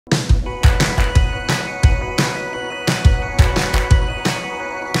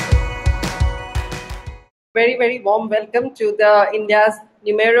Very, very warm welcome to the India's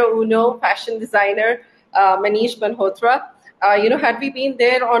numero uno fashion designer, Manish Malhotra. Had we been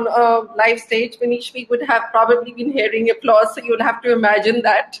there on a live stage, Manish, we would have probably been hearing applause. So you'll have to imagine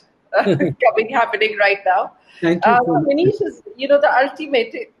that happening right now. Thank you so much. Manish is,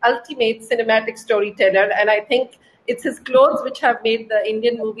 the ultimate cinematic storyteller, and I think it's his clothes which have made the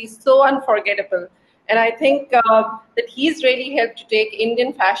Indian movies so unforgettable. And I think that he's really helped to take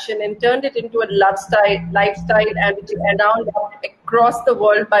Indian fashion and turned it into a lifestyle, and which is now loved across the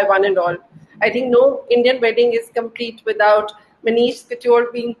world by one and all. I think no Indian wedding is complete without Manish Couture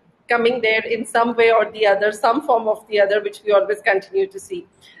being coming there in some way or the other, some form of the other, which we always continue to see.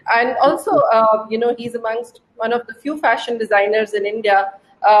 And also, he's amongst one of the few fashion designers in India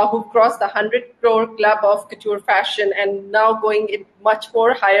who've crossed the 100 crore club of couture fashion and now going in much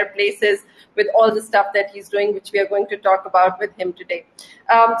more higher places with all the stuff that he's doing, which we are going to talk about with him today.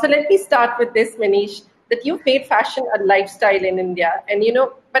 So let me start with this, Manish, that you've made fashion a lifestyle in India. And,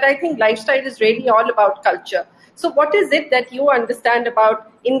 but I think lifestyle is really all about culture. So what is it that you understand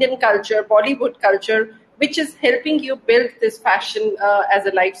about Indian culture, Bollywood culture, which is helping you build this fashion as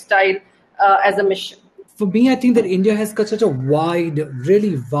a lifestyle, as a mission? For me, I think that India has got such a wide,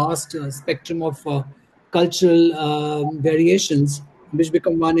 really vast spectrum of cultural variations, which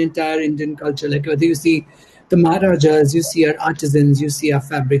become one entire Indian culture. Like whether you see the Maharajas, you see our artisans, you see our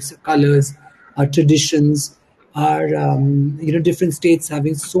fabrics, our colors, our traditions, our different states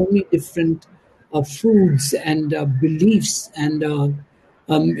having so many different foods and beliefs, and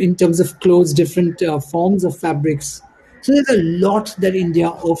in terms of clothes, different forms of fabrics. So there's a lot that India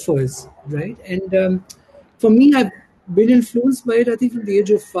offers, right? And for me, I've been influenced by it, I think, from the age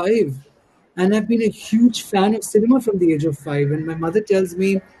of 5. And I've been a huge fan of cinema from the age of 5. And my mother tells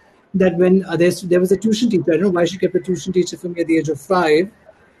me that when there was a tuition teacher, I don't know why she kept a tuition teacher for me at the age of 5.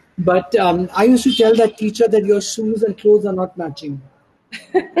 But I used to tell that teacher that your shoes and clothes are not matching.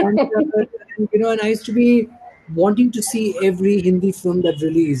 And I used to be wanting to see every Hindi film that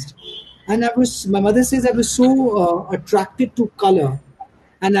released. And my mother says I was so attracted to color.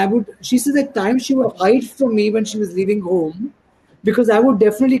 And she says at times she would hide from me when she was leaving home because I would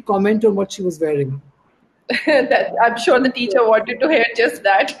definitely comment on what she was wearing. I'm sure the teacher wanted to hear just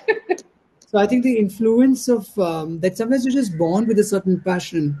that. So I think the influence of that sometimes you're just born with a certain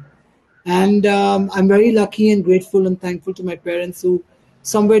passion. And I'm very lucky and grateful and thankful to my parents who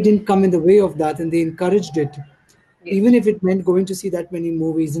somewhere didn't come in the way of that and they encouraged it, even if it meant going to see that many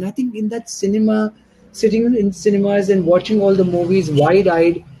movies. And I think in that cinema, sitting in cinemas and watching all the movies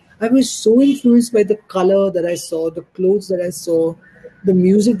wide-eyed, I was so influenced by the color that I saw, the clothes that I saw, the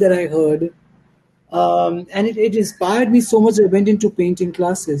music that I heard. And it inspired me so much that I went into painting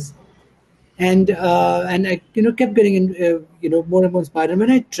classes. And I kept getting more and more inspired. And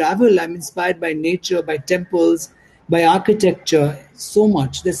when I travel, I'm inspired by nature, by temples, by architecture. So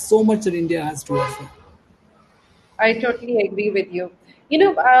much. There's so much that India has to offer. I totally agree with you.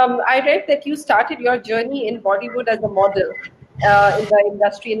 I read that you started your journey in Bollywood as a model, in the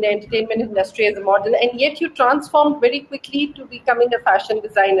industry, in the entertainment industry as a model, and yet you transformed very quickly to becoming a fashion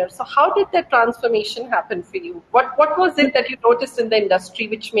designer. So, how did that transformation happen for you? What was it that you noticed in the industry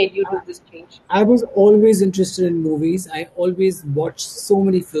which made you do this change? I was always interested in movies. I always watched so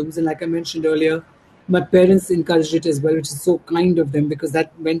many films, and like I mentioned earlier, my parents encouraged it as well, which is so kind of them because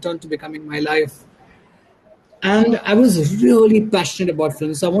that went on to becoming my life. And I was really passionate about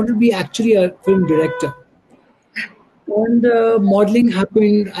films. So I wanted to be actually a film director. And modeling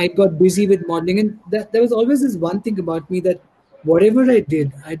happened. I got busy with modeling. And there was always this one thing about me that whatever I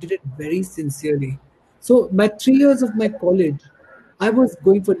did it very sincerely. So by 3 years of my college, I was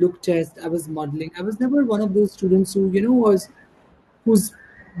going for look tests. I was modeling. I was never one of those students who, who's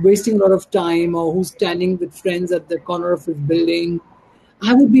wasting a lot of time or who's standing with friends at the corner of his building.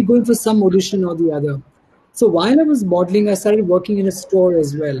 I would be going for some audition or the other. So while I was modeling, I started working in a store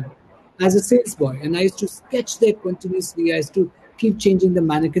as well as a sales boy. And I used to sketch there continuously. I used to keep changing the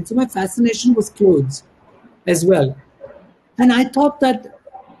mannequin. So my fascination was clothes as well. And I thought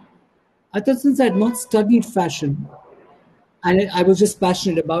since I had not studied fashion, and I was just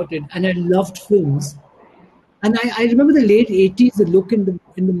passionate about it, and I loved films. And I remember the late 80s, the look in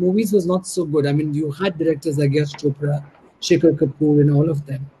the movies was not so good. I mean, you had directors like Yash Chopra, Shekhar Kapoor, and all of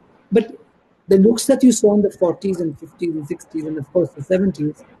them. But the looks that you saw in the 40s and 50s and 60s, and of course the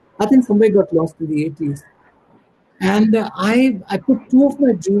 70s, I think somewhere got lost in the 80s. And I put two of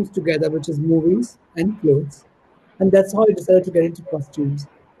my dreams together, which is movies and clothes. And that's how I decided to get into costumes.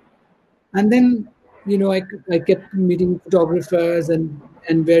 And then, I kept meeting photographers and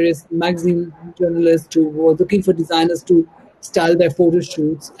various magazine journalists who were looking for designers to style their photo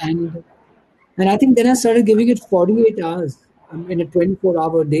shoots. And And I think then I started giving it 48 hours in a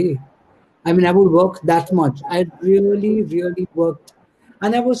 24-hour day. I mean, I would work that much. I really, really worked.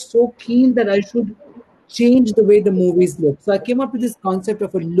 And I was so keen that I should change the way the movies look. So I came up with this concept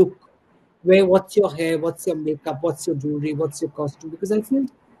of a look where what's your hair, what's your makeup, what's your jewelry, what's your costume. Because I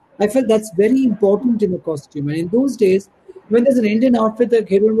felt that's very important in a costume. And in those days, when there's an Indian outfit, the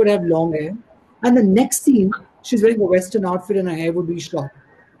heroine would have long hair. And the next scene, she's wearing a Western outfit and her hair would be short.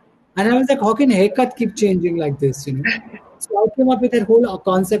 And I was like, how can haircut keep changing like this? So I came up with that whole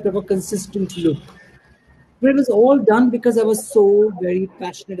concept of a consistent look. But it was all done because I was so very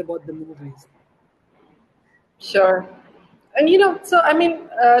passionate about the movies. Sure. And so I mean,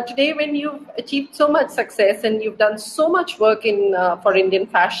 today when you've achieved so much success and you've done so much work in for Indian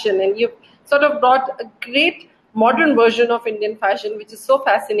fashion, and you've sort of brought a great modern version of Indian fashion, which is so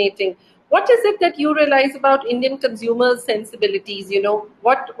fascinating. What is it that you realize about Indian consumers' sensibilities?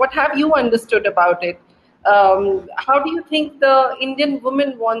 What have you understood about it? How do you think the Indian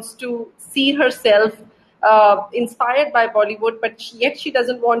woman wants to see herself inspired by Bollywood, but yet she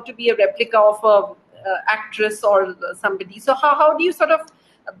doesn't want to be a replica of a actress or somebody. So how do you sort of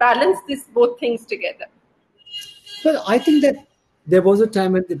balance these both things together? Well, I think that there was a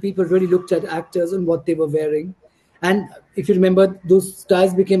time when the people really looked at actors and what they were wearing. And if you remember, those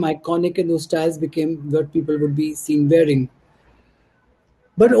styles became iconic and those styles became what people would be seen wearing.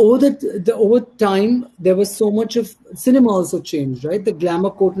 But over time, there was so much of cinema also changed, right? The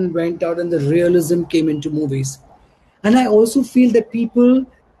glamour curtain went out and the realism came into movies. And I also feel that people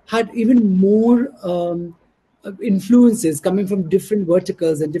had even more influences coming from different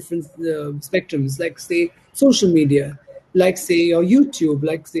verticals and different spectrums, like say social media, like say your YouTube,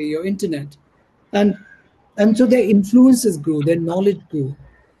 like say your internet, and and so their influences grew, their knowledge grew.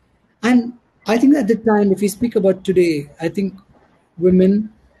 And I think at the time, if we speak about today, I think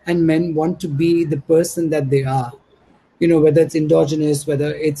women and men want to be the person that they are. Whether it's endogenous,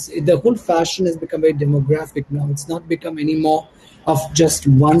 whether it's the whole fashion has become very demographic now. It's not become anymore of just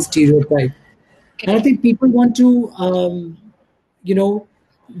one stereotype. And I Correct. think people want to, you know,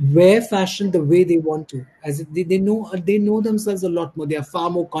 wear fashion the way they want to, as if they know themselves a lot more. They are far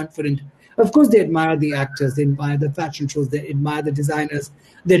more confident. Of course, they admire the actors, they admire the fashion shows, they admire the designers,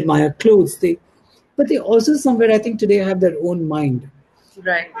 they admire clothes. But they also somewhere I think today have their own mind.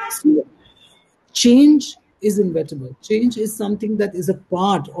 Right. So change is inevitable. Change is something that is a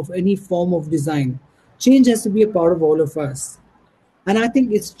part of any form of design. Change has to be a part of all of us. And I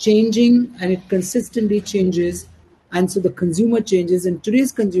think it's changing and it consistently changes. And so the consumer changes. And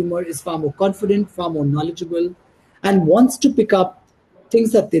today's consumer is far more confident, far more knowledgeable, and wants to pick up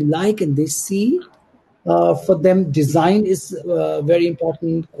things that they like and they see. For them, design is very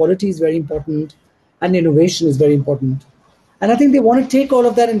important, quality is very important, and innovation is very important. And I think they want to take all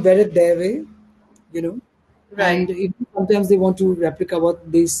of that and wear it their way, you know. And Right. even sometimes they want to replica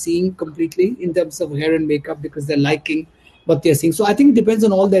what they're seeing completely in terms of hair and makeup because they're liking what they're seeing. So I think it depends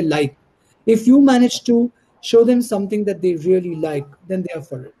on all their like. If you manage to show them something that they really like, then they are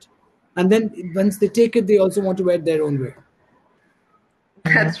for it. And then once they take it, they also want to wear it their own way.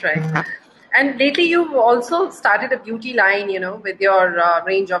 That's right. And lately, you've also started a beauty line, with your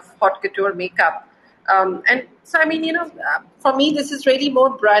range of hot couture makeup. And so, I mean, for me, this is really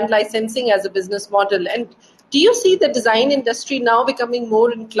more brand licensing as a business model. And do you see the design industry now becoming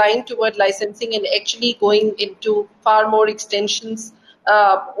more inclined toward licensing and actually going into far more extensions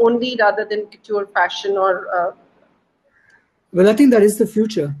only rather than couture fashion or Well, I think that is the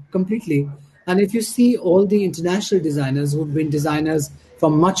future completely. And if you see all the international designers who've been designers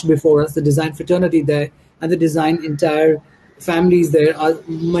from much before us, the design fraternity there and the design entire families there are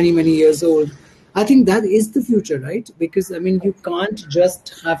many, many years old. I think that is the future, right? Because I mean, you can't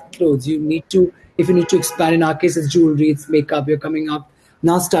just have clothes. You need to, if you need to expand, in our case, it's jewelry, it's makeup, you're coming up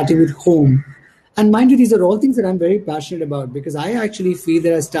now starting with home. And mind you, these are all things that I'm very passionate about because I actually feel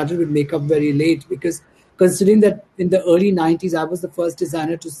that I started with makeup very late because considering that in the early 90s, I was the first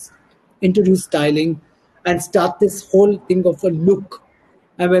designer to introduce styling and start this whole thing of a look.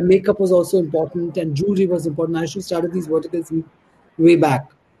 And where makeup was also important and jewelry was important. I should started these verticals way back.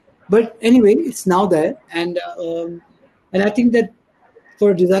 But anyway, it's now there. And I think that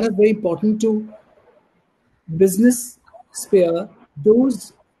for a designer, it's very important to business sphere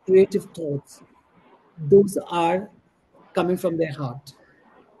those creative thoughts those are coming from their heart,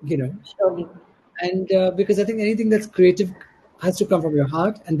 you know. surely? And because I think anything that's creative has to come from your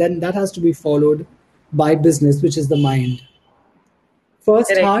heart, and then that has to be followed by business, which is the mind. First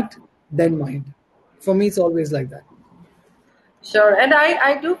Correct. heart, then mind. For me, it's always like that. Sure. And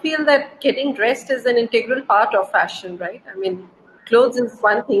I do feel that getting dressed is an integral part of fashion, right? I mean, clothes is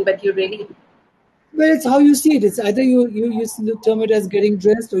one thing, but you really Well, it's how you see it. It's either you term it as getting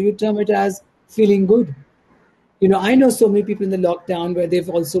dressed or you term it as feeling good. I know so many people in the lockdown where they've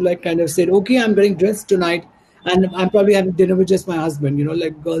also like kind of said, okay, I'm getting dressed tonight and I'm probably having dinner with just my husband,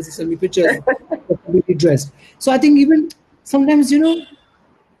 like girls who send me pictures of completely dressed. So I think even sometimes,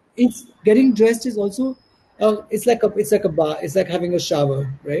 it's getting dressed is also, it's like a bar, it's like having a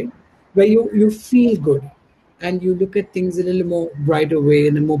shower, right? Where you feel good and you look at things in a little more brighter way,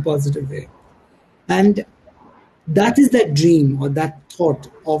 in a more positive way. And that is that dream or that thought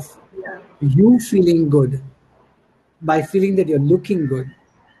of Yeah. you feeling good by feeling that you're looking good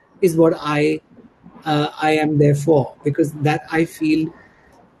is what I am there for, because that I feel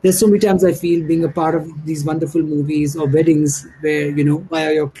there's so many times I feel being a part of these wonderful movies or weddings where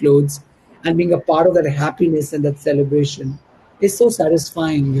via your clothes and being a part of that happiness and that celebration is so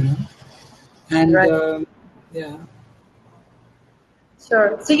satisfying, and Right. yeah.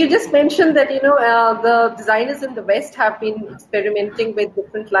 Sure. So you just mentioned that the designers in the West have been experimenting with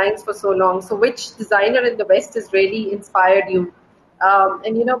different lines for so long. So which designer in the West has really inspired you?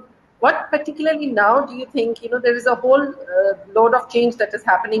 And what particularly now do you think? There is a whole load of change that is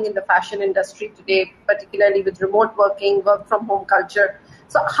happening in the fashion industry today, particularly with remote working, work from home culture.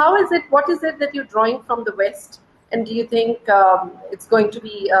 So how is it? What is it that you're drawing from the West? And do you think it's going to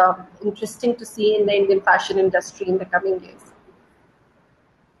be interesting to see in the Indian fashion industry in the coming years?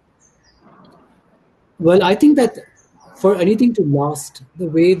 Well, I think that for anything to last the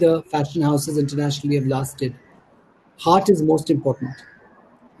way the fashion houses internationally have lasted, heart is most important,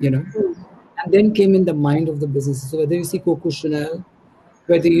 you know and then came in the mind of the business. So whether you see Coco Chanel,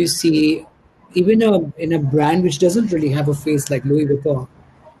 whether you see even in a brand which doesn't really have a face like Louis Vuitton,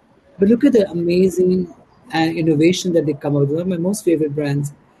 but look at the amazing innovation that they come out with. One of my most favorite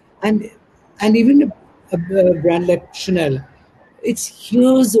brands, and even a brand like Chanel, it's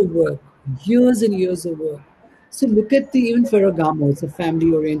years of work, years and years of work. So look at the even Ferragamo. It's a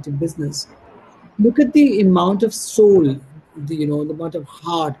family-oriented business. Look at the amount of soul, the amount of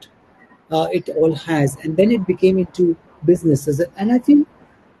heart it all has, and then it became into businesses. And I think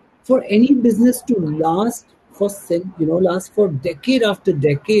for any business to last last for decade after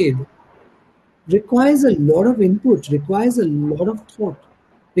decade, requires a lot of input, requires a lot of thought,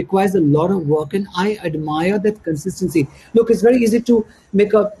 requires a lot of work, and I admire that consistency. Look, it's very easy to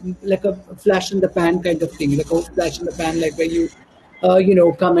make a like a flash in the pan kind of thing, like a flash in the pan, like where you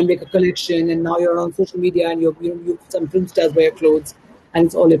come and make a collection, and now you're on social media and you some film stars wear your clothes, and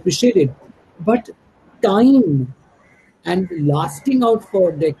it's all appreciated. But time and lasting out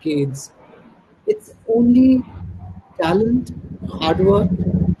for decades, it's only talent, hard work,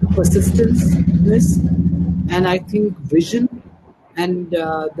 persistence, and I think vision and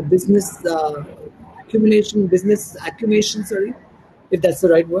the business accumulation, sorry, if that's the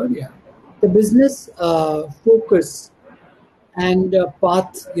right word, yeah. The business focus and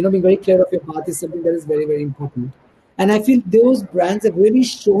path, being very clear of your path is something that is very, very important. And I feel those brands have really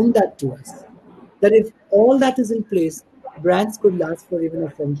shown that to us. That if all that is in place, brands could last for even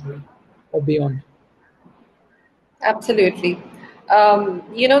a century or beyond. Absolutely.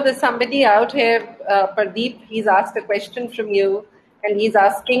 There's somebody out here, Pradeep, he's asked a question from you, and he's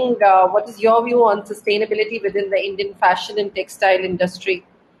asking, what is your view on sustainability within the Indian fashion and textile industry?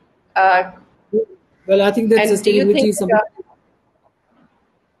 Uh, Well, I think that and do you sustainability think, is something.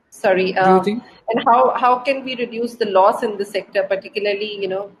 sorry, Do you think? and how can we reduce the loss in the sector, particularly,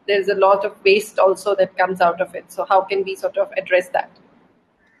 there's a lot of waste also that comes out of it. So how can we sort of address that?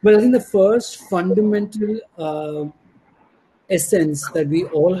 Well, I think the first fundamental essence that we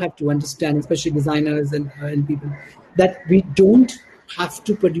all have to understand, especially designers and people, that we don't have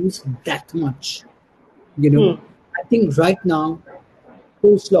to produce that much. You know, Hmm. I think right now,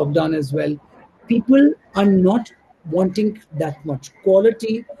 post lockdown as well, people are not wanting that much.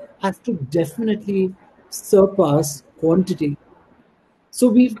 Quality has to definitely surpass quantity. So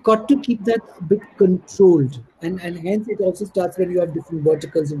we've got to keep that a bit controlled, and hence it also starts when you have different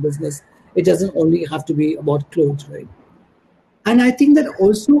verticals of business. It doesn't only have to be about clothes, right? And I think that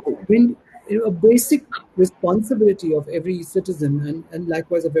also when a basic responsibility of every citizen and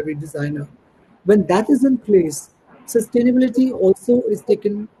likewise of every designer, when that is in place, sustainability also is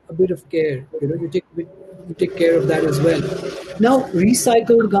taken a bit of care. You take care of that as well. Now,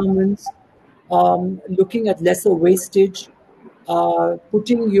 recycled garments, looking at lesser wastage,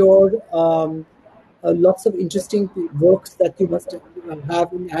 putting your lots of interesting works that you must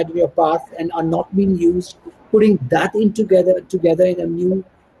had in your past and are not being used, putting that in together in a new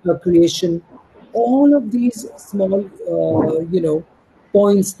creation. All of these small,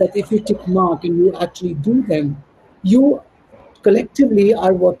 points that if you tick mark and you actually do them, you collectively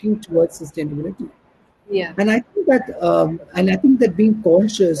are working towards sustainability. Yeah. And I think that being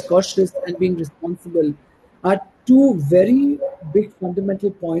cautious, and being responsible are two very big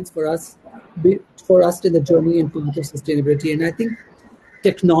fundamental points for us, for us in the journey and path of sustainability. And I think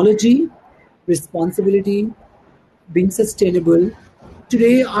technology, responsibility, being sustainable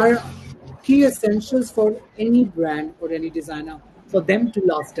today are key essentials for any brand or any designer for them to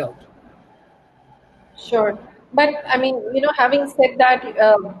last out. Sure. But I mean, having said that,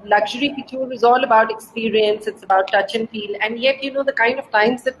 luxury couture is all about experience, it's about touch and feel. And yet, the kind of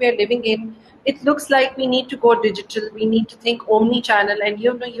times that we're living in, it looks like we need to go digital, we need to think omni channel. And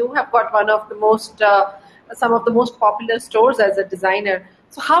you have got one of the some of the most popular stores as a designer.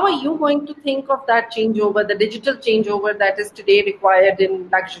 So, how are you going to think of that changeover, the digital changeover that is today required in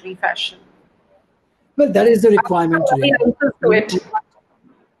luxury fashion? Well, that is the requirement Any today. answers to it?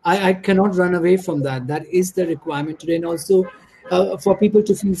 I cannot run away from that. That is the requirement today. And also for people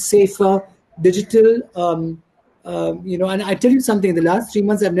to feel safer, digital, and I tell you something, in the last 3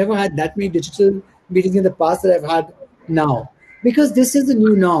 months, I've never had that many digital meetings in the past that I've had now. Because this is the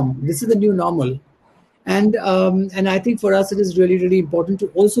new norm. This is the new normal. And I think for us it is really really important to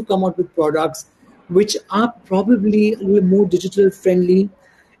also come out with products which are probably a little more digital friendly,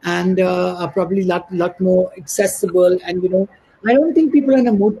 and are probably lot more accessible. And I don't think people are in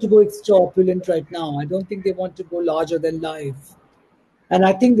a mood to go extra opulent right now. I don't think they want to go larger than life. And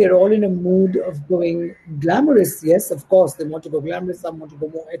I think they're all in a mood of going glamorous. Yes, of course, they want to go glamorous. Some want to go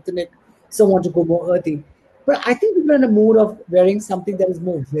more ethnic. Some want to go more earthy. But I think people are in a mood of wearing something that is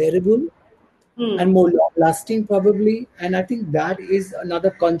more wearable Hmm. and more long lasting, probably. And I think that is another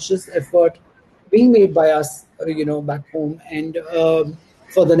conscious effort being made by us, back home, and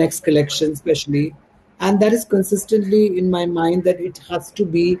for the next collection, especially. And that is consistently in my mind that it has to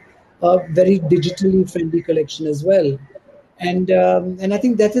be a very digitally friendly collection as well. And I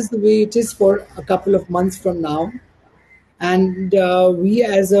think that is the way it is for a couple of months from now. And we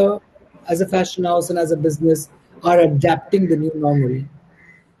as a fashion house and as a business are adapting the new normal.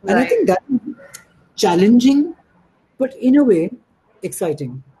 And I Right. think that is challenging, but in a way,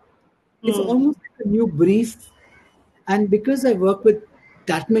 exciting. It's Hmm. almost like a new brief. And because I work with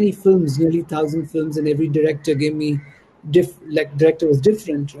that many films, nearly 1,000 films, and every director gave me, like director was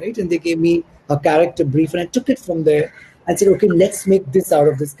different, right? And they gave me a character brief, and I took it from there and said, okay, let's make this out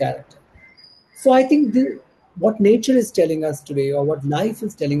of this character. So I think what nature is telling us today, or what life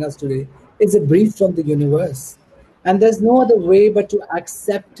is telling us today, is a brief from the universe, and there's no other way but to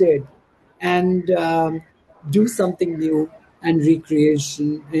accept it and do something new, and recreate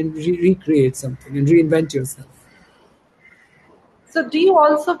something and reinvent yourself. So, do you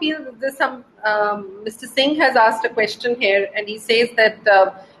also feel that there's some? Mr. Singh has asked a question here, and he says that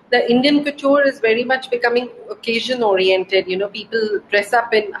the Indian couture is very much becoming occasion oriented. People dress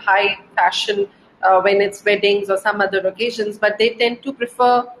up in high fashion when it's weddings or some other occasions, but they tend to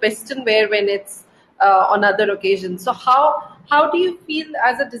prefer Western wear when it's on other occasions. So, how do you feel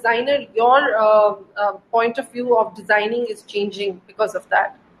as a designer? Your point of view of designing is changing because of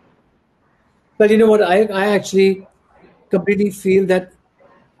that. But you know what? I actually completely feel that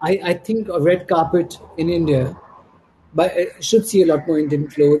I think a red carpet in India, but it should see a lot more Indian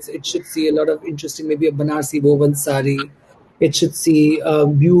clothes. It should see a lot of interesting, maybe a Banarsi woven sari. It should see a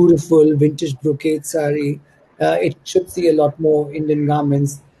beautiful vintage brocade sari. It should see a lot more Indian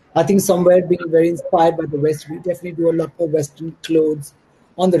garments. I think somewhere being very inspired by the West, we definitely do a lot more Western clothes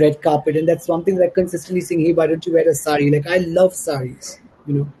on the red carpet. And that's one thing that I consistently saying, hey, why don't you wear a sari? Like, I love saris,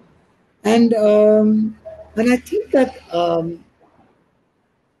 you know. And I think that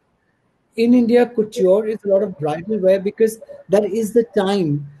in India, couture is a lot of bridal wear because that is the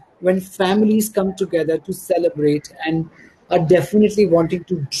time when families come together to celebrate and are definitely wanting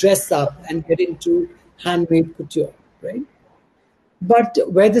to dress up and get into handmade couture, right? But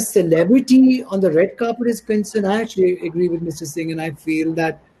where the celebrity on the red carpet is concerned, I actually agree with Mr. Singh, and I feel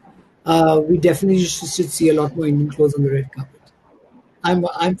that we definitely should see a lot more Indian clothes on the red carpet.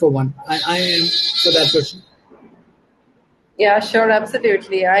 I'm for one. I am for that person. Yeah, sure,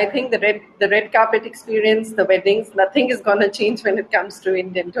 absolutely. I think the red carpet experience, the weddings, nothing is gonna change when it comes to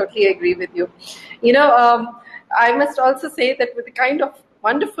Indian. Totally agree with you. I must also say that with the kind of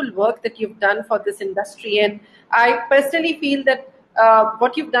wonderful work that you've done for this industry, and I personally feel that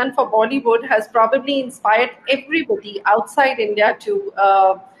what you've done for Bollywood has probably inspired everybody outside India to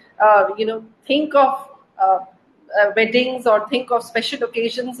think of weddings or think of special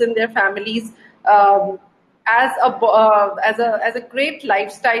occasions in their families as a great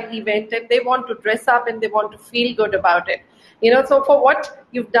lifestyle event, and they want to dress up and they want to feel good about it. So for what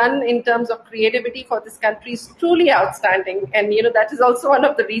you've done in terms of creativity for this country is truly outstanding. And that is also one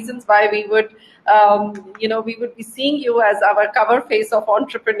of the reasons why we would be seeing you as our cover face of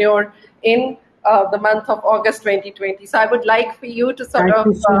entrepreneur in the month of August 2020. So I would like for you to sort Thank of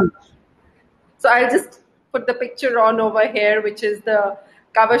you so much. so I'll just put the picture on over here, which is the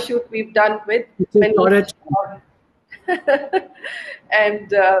cover shoot we've done with It's a Manish. Torah. And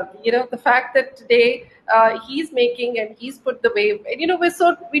the fact that today he's making and he's put the wave. And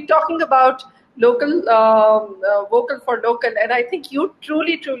we're talking about local, vocal for local, and I think you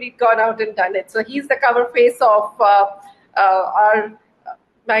truly gone out and done it. So he's the cover face of our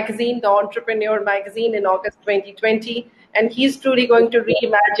magazine, the Entrepreneur magazine, in August 2020. And he's truly going to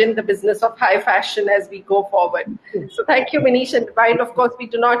reimagine the business of high fashion as we go forward. So thank you, Manish. And while, of course, we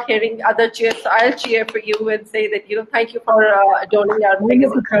do not hearing other cheers, so I'll cheer for you and say that, thank you for adorning our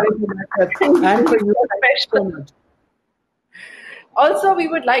magazine. And for you, thank you so much. Also, we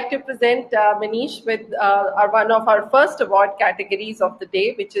would like to present Manish with one of our first award categories of the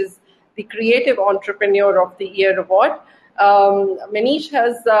day, which is the Creative Entrepreneur of the Year Award. Manish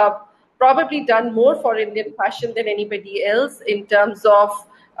has probably done more for Indian fashion than anybody else in terms of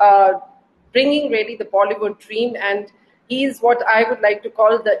bringing really the Bollywood dream, and he is what I would like to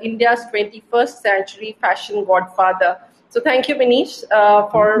call the India's 21st century fashion godfather. So thank you, Manish,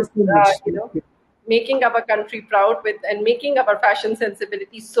 for Thank you so much. Thank you. making our country proud with and making our fashion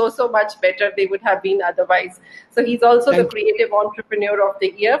sensibility so much better they would have been otherwise. So he's also the Thank you. Creative Entrepreneur of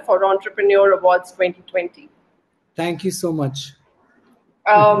the Year for Entrepreneur Awards 2020. Thank you so much.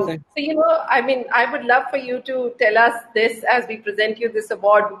 Thank I would love for you to tell us this as we present you this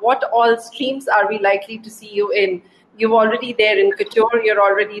award. What all streams are we likely to see you in? You're already there in couture, you're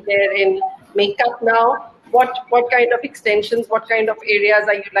already there in makeup now. What kind of extensions, what kind of areas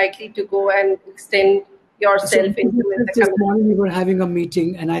are you likely to go and extend So yourself into in the this coming? morning we were having a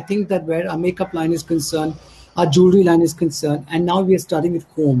meeting, and I think that where our makeup line is concerned, our jewelry line is concerned, and now we are starting with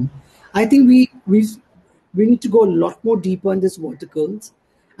home. I think we need to go a lot more deeper in these verticals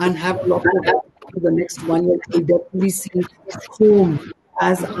and have a lot more for the next 1 year. We definitely see home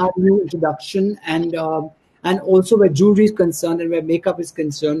as our new introduction, and also where jewelry is concerned and where makeup is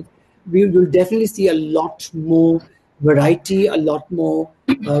concerned, we will definitely see a lot more variety, a lot more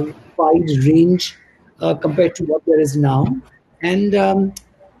wide range compared to what there is now. And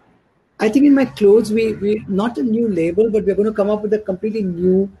I think in my clothes, we not a new label, but we're going to come up with a completely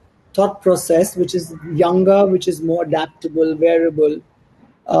new thought process, which is younger, which is more adaptable, wearable,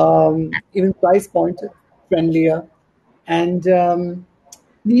 even price point friendlier. And the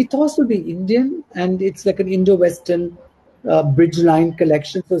ethos will be Indian, and it's like an Indo-Western bridge line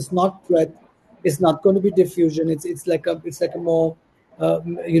collection. So it's not breadth, it's not going to be diffusion. It's like a more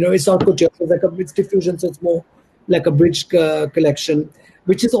it's not couture. So it's diffusion, so it's more like a bridge collection,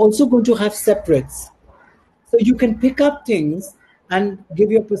 which is also going to have separates. So you can pick up things and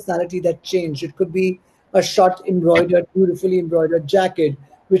give your personality that change. It could be a short embroidered, beautifully embroidered jacket,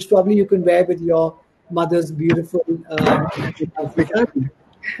 which probably you can wear with your mother's beautiful outfit.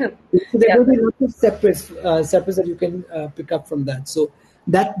 So there Yeah. will be lots of separates that you can pick up from that. So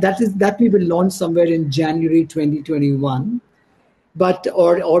that we will launch somewhere in January 2021, but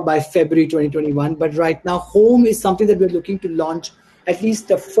or by February 2021. But right now, home is something that we're looking to launch at least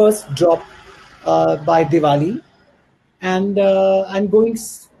the first drop by Diwali, and I'm going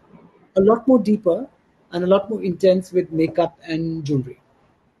a lot more deeper and a lot more intense with makeup and jewelry.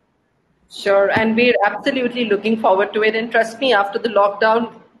 Sure, and we're absolutely looking forward to it. And trust me, after the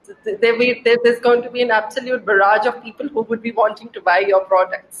lockdown, there's going to be an absolute barrage of people who would be wanting to buy your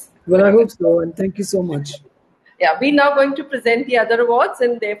products. Well, I hope so, and thank you so much. Yeah, we're now going to present the other awards,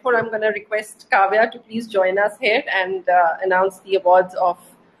 and therefore I'm going to request Kavya to please join us here and announce the awards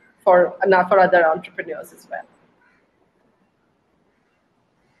for other entrepreneurs as well.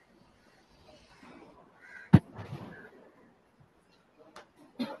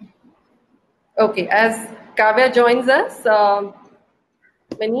 Okay, as Kavya joins us,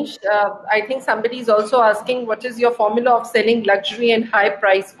 Manish, I think somebody is also asking, what is your formula of selling luxury and high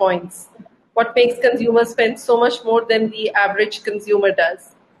price points? What makes consumers spend so much more than the average consumer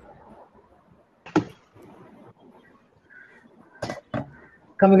does?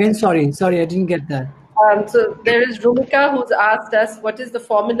 Come again? Sorry, I didn't get that. So there is Rumika who's asked us, what is the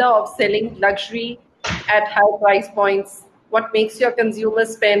formula of selling luxury at high price points? What makes your consumer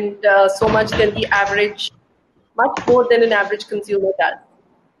spend so much than the average, much more than an average consumer does?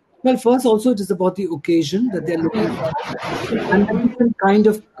 Well, first, also it is about the occasion that they're looking for, and the different kind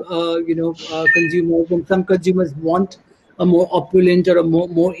of consumers. And some consumers want a more opulent or a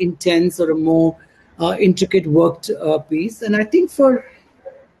more intense or a more intricate worked piece. And I think for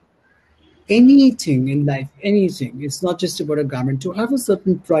anything in life, anything, it's not just about a garment. To have a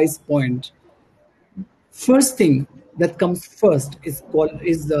certain price point, first thing that comes first is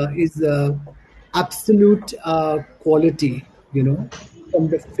the absolute quality, from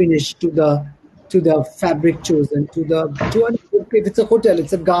the finish to the fabric chosen if it's a hotel,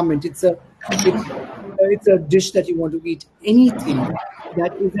 it's a garment, it's a dish that you want to eat, anything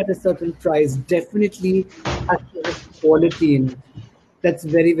that is at a certain price definitely has to have quality in it. That's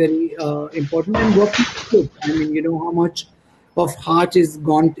very, very important. And working with it, I mean, how much of heart is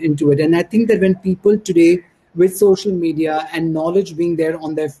gone into it. And I think that when people today, with social media and knowledge being there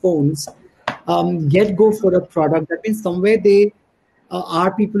on their phones, yet go for a product, that means somewhere they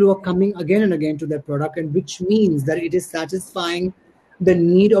are people who are coming again and again to their product, and which means that it is satisfying the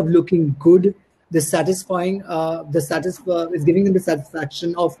need of looking good, is giving them the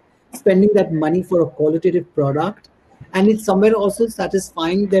satisfaction of spending that money for a qualitative product, and it's somewhere also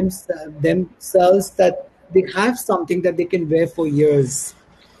satisfying themselves that they have something that they can wear for years.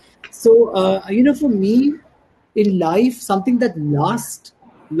 So, for me, in life, something that lasts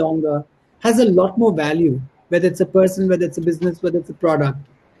longer has a lot more value, whether it's a person, whether it's a business, whether it's a product.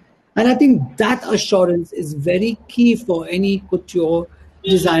 And I think that assurance is very key for any couture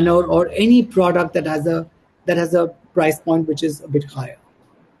designer or any product that has a price point which is a bit higher.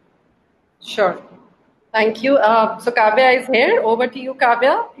 Sure. Thank you. So Kavya is here. Over to you,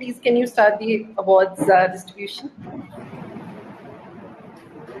 Kavya. Please, can you start the awards distribution?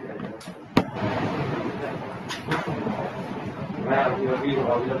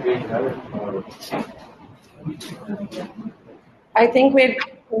 I think we're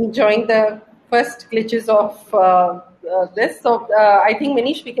enjoying the first glitches of this. So I think,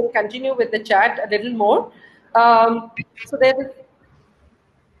 Manish, we can continue with the chat a little more. So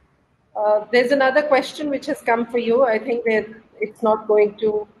there's another question which has come for you. I think it's not going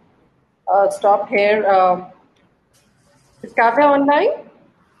to stop here. Is Kavya online?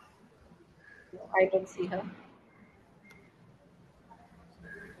 No, I don't see her.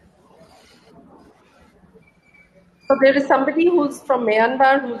 So there is somebody who's from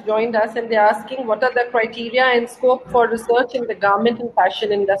Myanmar who's joined us, and they're asking what are the criteria and scope for research in the garment and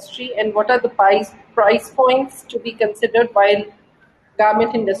fashion industry, and what are the price points to be considered while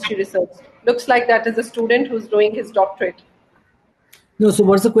garment industry research. Looks like that is a student who's doing his doctorate. No, so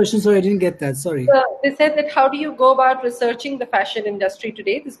what's the question? Sorry, I didn't get that. Sorry. They said that how do you go about researching the fashion industry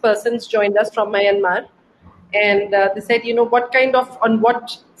today? This person's joined us from Myanmar, and they said, on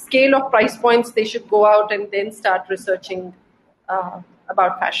what scale of price points they should go out and then start researching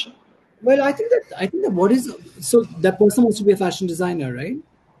about fashion. Well, I think that what is so that person wants to be a fashion designer, right?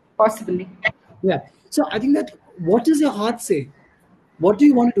 Possibly. Yeah. So I think that what does your heart say? What do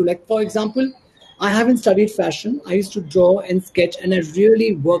you want to do? Like, for example, I haven't studied fashion. I used to draw and sketch, and I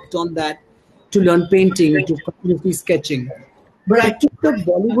really worked on that to learn painting, to continuously sketching. But I took the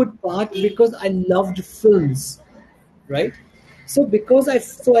Bollywood part because I loved films, right? So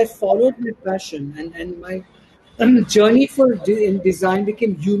I followed my passion, and my journey in design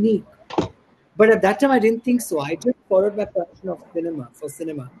became unique. But at that time, I didn't think so. I just followed my passion of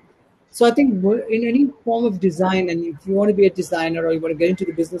cinema. So I think in any form of design, and if you want to be a designer or you want to get into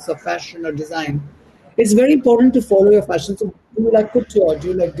the business of fashion or design, it's very important to follow your fashion. So do you like couture? Do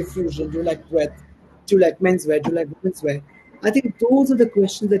you like diffusion? Do you like breadth? Do you like menswear? Do you like womenswear? I think those are the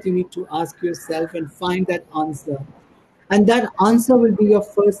questions that you need to ask yourself and find that answer. And that answer will be your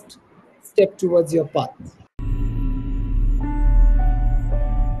first step towards your path.